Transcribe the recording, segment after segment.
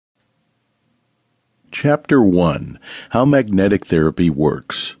Chapter 1: How Magnetic Therapy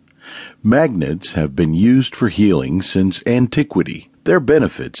Works. Magnets have been used for healing since antiquity. Their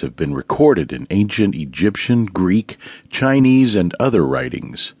benefits have been recorded in ancient Egyptian, Greek, Chinese, and other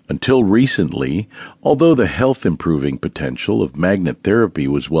writings. Until recently, although the health-improving potential of magnet therapy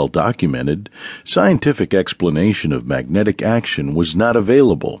was well documented, scientific explanation of magnetic action was not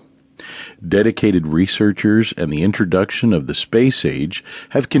available. Dedicated researchers and the introduction of the space age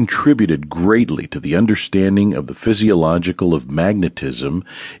have contributed greatly to the understanding of the physiological of magnetism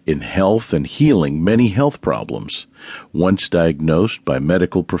in health and healing many health problems. Once diagnosed by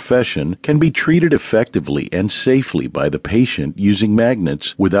medical profession, can be treated effectively and safely by the patient using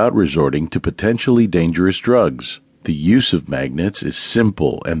magnets without resorting to potentially dangerous drugs. The use of magnets is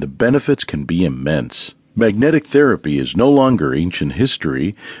simple and the benefits can be immense. Magnetic therapy is no longer ancient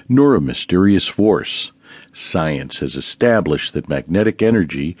history, nor a mysterious force. Science has established that magnetic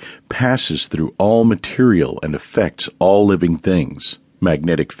energy passes through all material and affects all living things.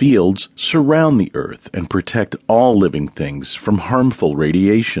 Magnetic fields surround the Earth and protect all living things from harmful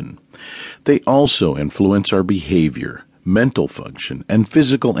radiation. They also influence our behavior, mental function, and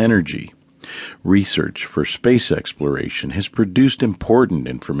physical energy. Research for space exploration has produced important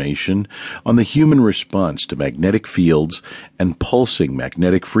information on the human response to magnetic fields and pulsing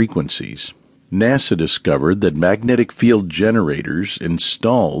magnetic frequencies. NASA discovered that magnetic field generators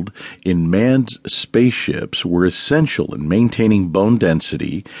installed in manned spaceships were essential in maintaining bone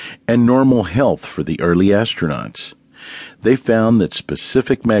density and normal health for the early astronauts. They found that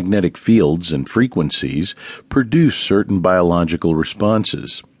specific magnetic fields and frequencies produce certain biological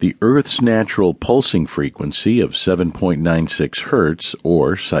responses. The Earth's natural pulsing frequency of 7.96 Hz,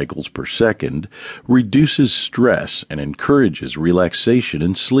 or cycles per second, reduces stress and encourages relaxation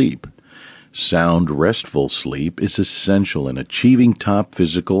and sleep. Sound, restful sleep is essential in achieving top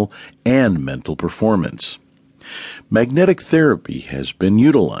physical and mental performance. Magnetic therapy has been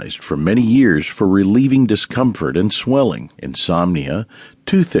utilized for many years for relieving discomfort and swelling, insomnia,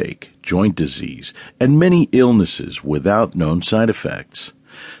 toothache, joint disease, and many illnesses without known side effects.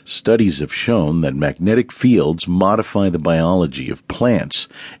 Studies have shown that magnetic fields modify the biology of plants,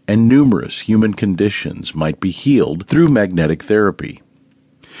 and numerous human conditions might be healed through magnetic therapy.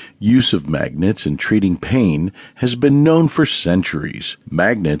 Use of magnets in treating pain has been known for centuries.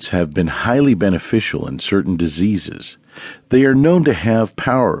 Magnets have been highly beneficial in certain diseases. They are known to have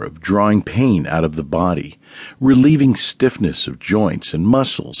power of drawing pain out of the body, relieving stiffness of joints and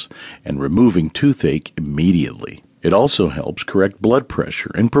muscles, and removing toothache immediately. It also helps correct blood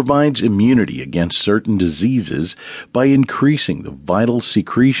pressure and provides immunity against certain diseases by increasing the vital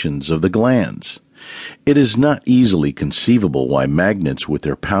secretions of the glands. It is not easily conceivable why magnets, with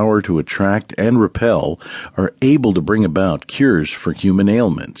their power to attract and repel, are able to bring about cures for human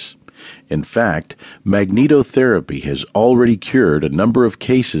ailments. In fact, magnetotherapy has already cured a number of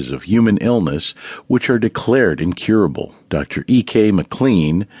cases of human illness which are declared incurable. Dr. E.K.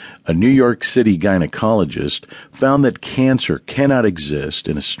 McLean, a New York City gynecologist, found that cancer cannot exist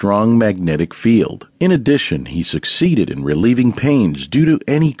in a strong magnetic field. In addition, he succeeded in relieving pains due to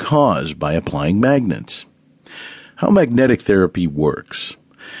any cause by applying magnets. How magnetic therapy works.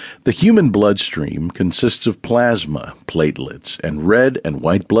 The human bloodstream consists of plasma, platelets, and red and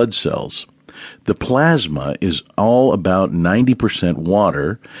white blood cells. The plasma is all about 90%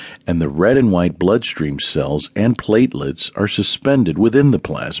 water, and the red and white bloodstream cells and platelets are suspended within the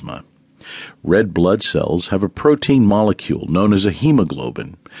plasma. Red blood cells have a protein molecule known as a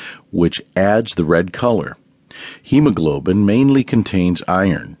hemoglobin, which adds the red color. Hemoglobin mainly contains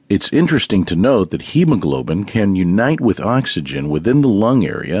iron. It's interesting to note that hemoglobin can unite with oxygen within the lung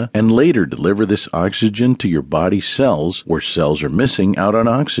area and later deliver this oxygen to your body's cells where cells are missing out on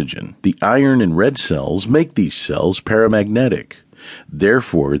oxygen. The iron in red cells make these cells paramagnetic.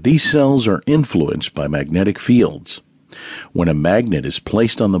 Therefore, these cells are influenced by magnetic fields. When a magnet is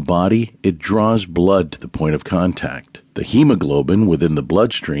placed on the body, it draws blood to the point of contact. The hemoglobin within the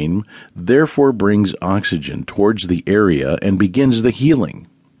bloodstream therefore brings oxygen towards the area and begins the healing.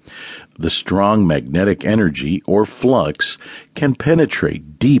 The strong magnetic energy, or flux, can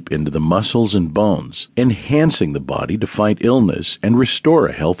penetrate deep into the muscles and bones, enhancing the body to fight illness and restore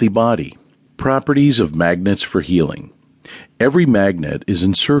a healthy body. Properties of magnets for healing. Every magnet is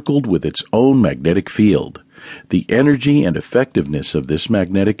encircled with its own magnetic field. The energy and effectiveness of this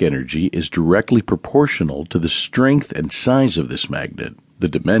magnetic energy is directly proportional to the strength and size of this magnet. The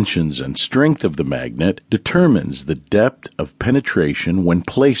dimensions and strength of the magnet determines the depth of penetration when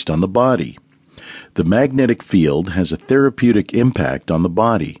placed on the body. The magnetic field has a therapeutic impact on the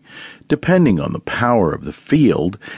body. Depending on the power of the field